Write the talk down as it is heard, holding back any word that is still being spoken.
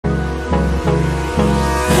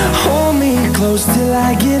close till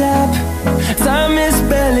I get up. Time is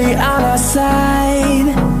barely on our side.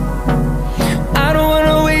 I don't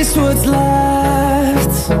wanna waste what's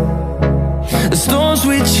left. The storms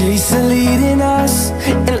we chase are leading us,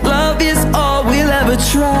 and love is all we'll ever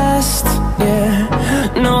trust.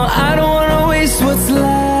 Yeah, no, I don't wanna waste what's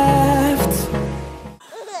left.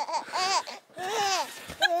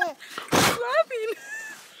 She's laughing.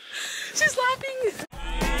 She's laughing.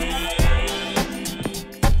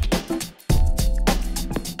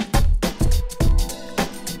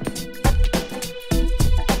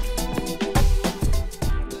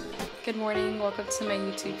 Good morning, welcome to my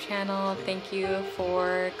YouTube channel. Thank you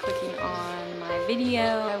for clicking on my video.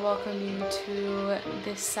 I welcome you to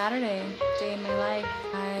this Saturday, day in my life.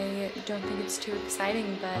 I don't think it's too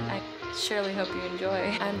exciting, but I surely hope you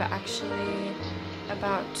enjoy. I'm actually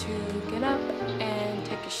about to get up and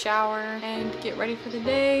take a shower and get ready for the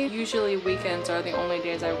day. Usually weekends are the only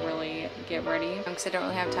days I really get ready because I don't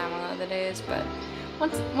really have time on other days, but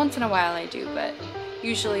once in a while I do, but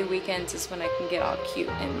usually weekends is when I can get all cute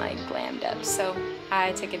and like glammed up, so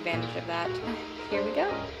I take advantage of that. Here we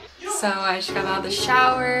go. So I just got out of the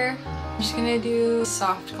shower. I'm just gonna do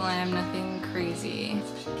soft glam, nothing crazy.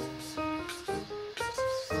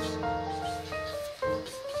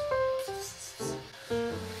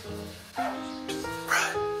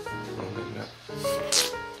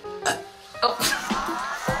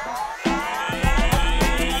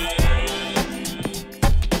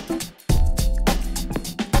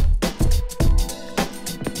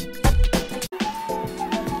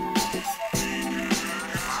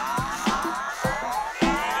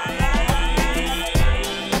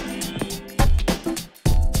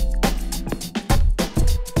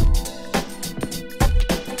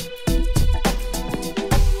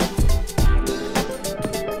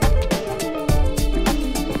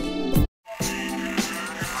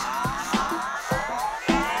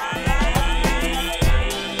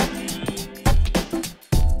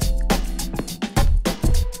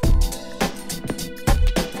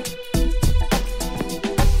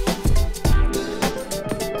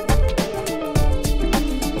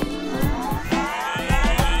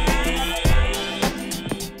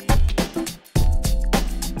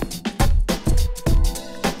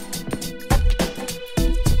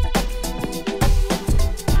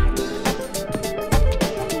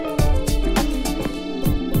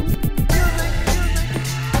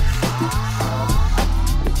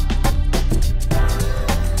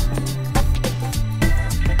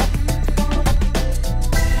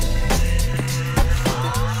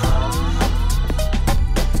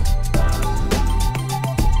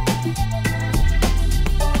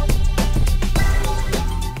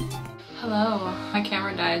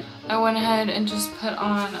 I went ahead and just put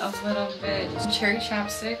on a little bit of cherry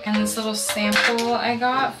chapstick and this little sample I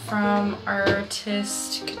got from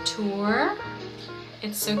Artist Couture.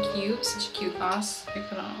 It's so cute, such a cute gloss. I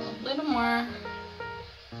put on a little more.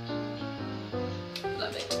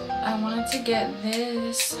 Love it. I wanted to get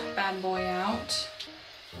this bad boy out.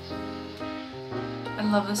 I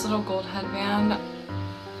love this little gold headband.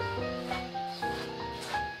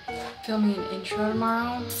 Filming an intro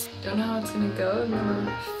tomorrow. Don't know how it's gonna go. I've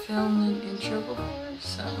never filmed an intro before,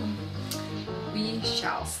 so we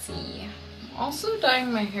shall see. I'm also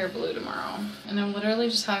dyeing my hair blue tomorrow, and I'm literally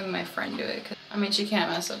just having my friend do it, 'cause I mean, she can't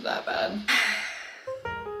mess up that bad.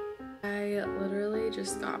 I literally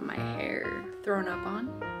just got my hair thrown up on,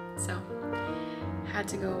 so had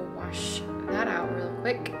to go wash that out real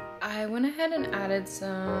quick. I went ahead and added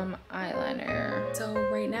some eyeliner. So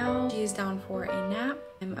right now she's down for a nap.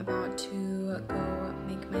 I'm about to go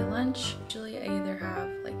make my lunch. Usually I either have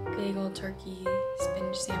like bagel, turkey,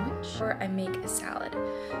 spinach sandwich, or I make a salad.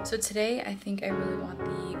 So today I think I really want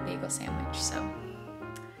the bagel sandwich. So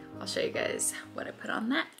I'll show you guys what I put on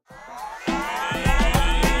that.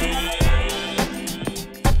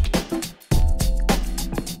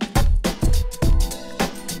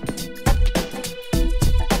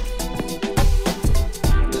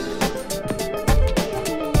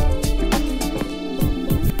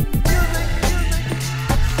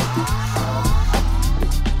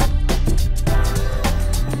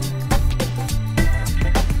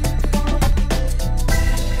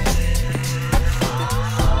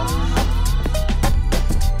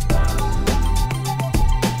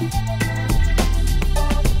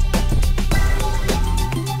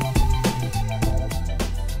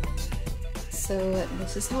 So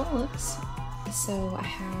this is how it looks. So I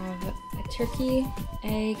have a turkey,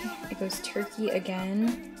 egg, it goes turkey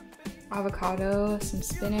again, avocado, some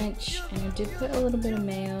spinach, and I did put a little bit of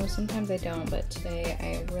mayo. Sometimes I don't, but today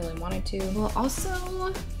I really wanted to. Well,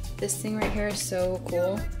 also, this thing right here is so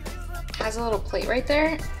cool. has a little plate right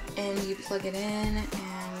there, and you plug it in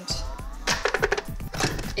and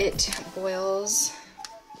it boils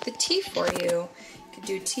the tea for you. You could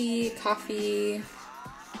do tea, coffee,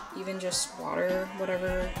 even just water,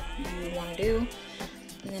 whatever you want to do.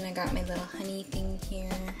 And then I got my little honey thing here,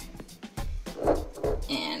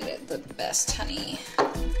 and the best honey.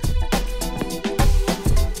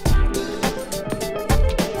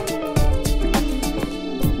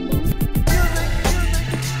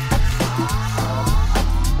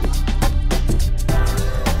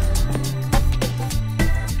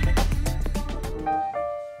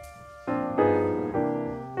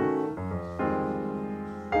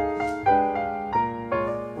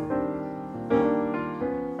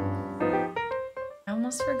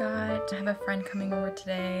 Forgot. I have a friend coming over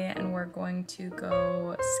today and we're going to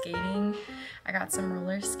go skating. I got some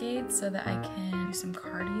roller skates so that I can do some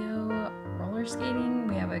cardio roller skating.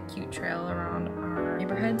 We have a cute trail around our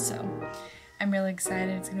neighborhood, so I'm really excited.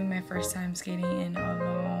 It's gonna be my first time skating in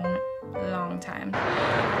a long time.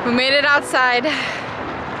 We made it outside.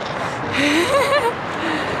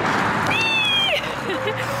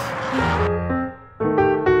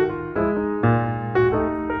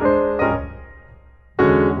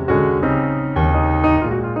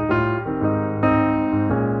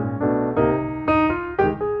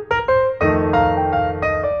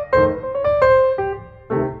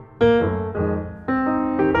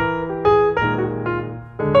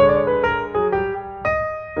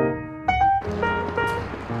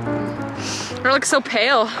 You look so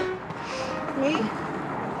pale. Me?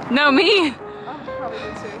 No, me. I probably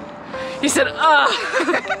did too. You said,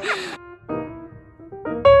 ugh.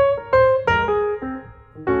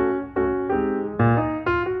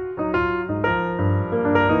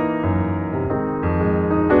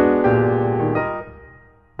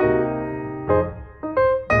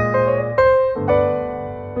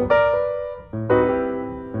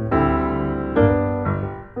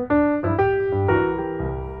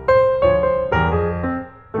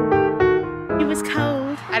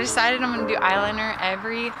 I decided I'm gonna do eyeliner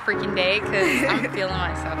every freaking day because I'm feeling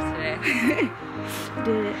myself today.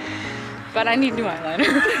 Did it. But I need new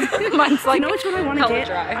eyeliner. Mine's like, you know which one I want to get?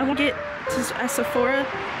 Dry. I want to get a Sephora,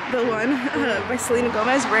 the one by Selena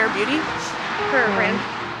Gomez, Rare Beauty. Her brand.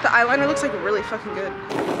 The eyeliner looks like really fucking good.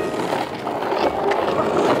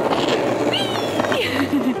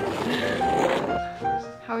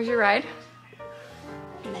 How was your ride?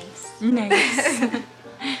 Nice. Nice.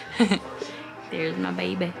 There's my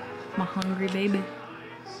baby, my hungry baby.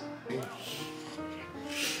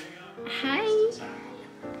 Hi.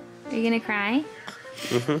 Are you gonna cry?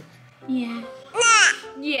 Mm-hmm. Yeah.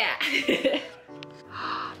 Yeah.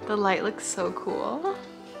 The light looks so cool.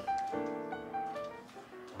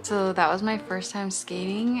 So that was my first time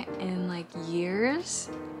skating in like years.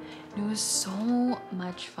 It was so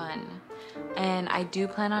much fun. And I do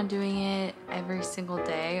plan on doing it every single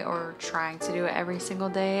day, or trying to do it every single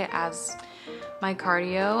day as my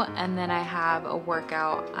cardio. And then I have a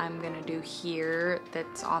workout I'm gonna do here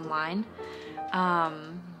that's online.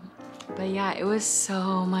 But yeah, it was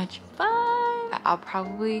so much fun. I'll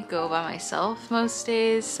probably go by myself most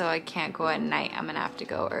days, so I can't go at night. I'm gonna have to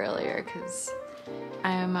go earlier because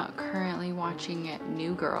I'm currently watching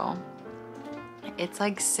New Girl. It's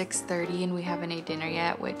like 6:30 and we haven't ate dinner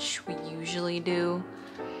yet, which we usually do.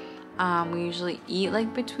 We usually eat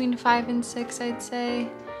like between 5 and 6, I'd say.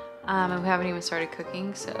 And we haven't even started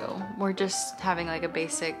cooking, so we're just having like a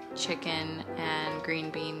basic chicken and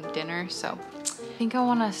green bean dinner. So I think I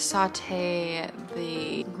want to saute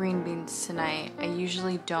the green beans tonight. I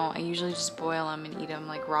usually don't. I usually just boil them and eat them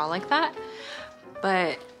like raw like that.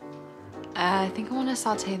 But I think I want to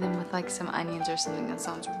saute them with like some onions or something. That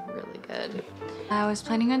sounds really good. I was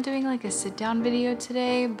planning on doing like a sit down video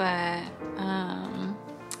today, but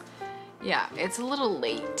yeah, it's a little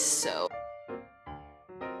late, so.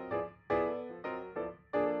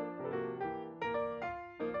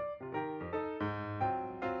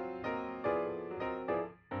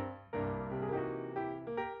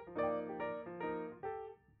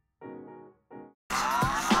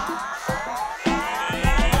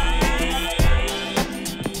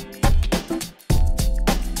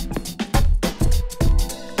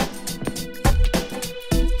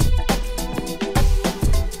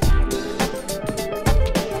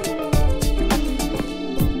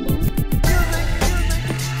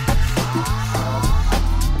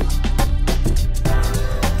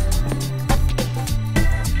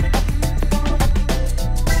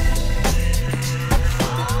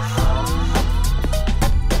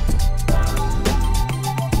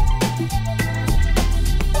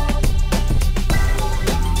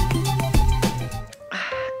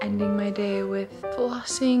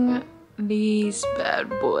 flossing these bad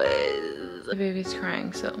boys. The baby's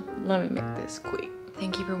crying, so let me make this quick.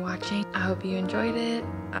 Thank you for watching. I hope you enjoyed it.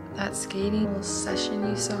 That skating little session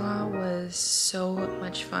you saw was so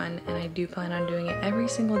much fun, and I do plan on doing it every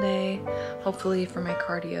single day, hopefully for my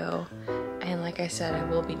cardio. And like I said, I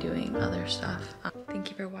will be doing other stuff. Thank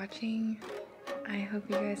you for watching. I hope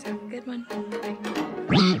you guys have a good one. Bye.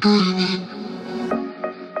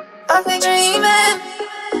 I'll be dreaming.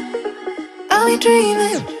 I'll be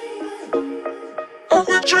dreaming. I'll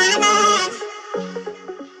be dreaming.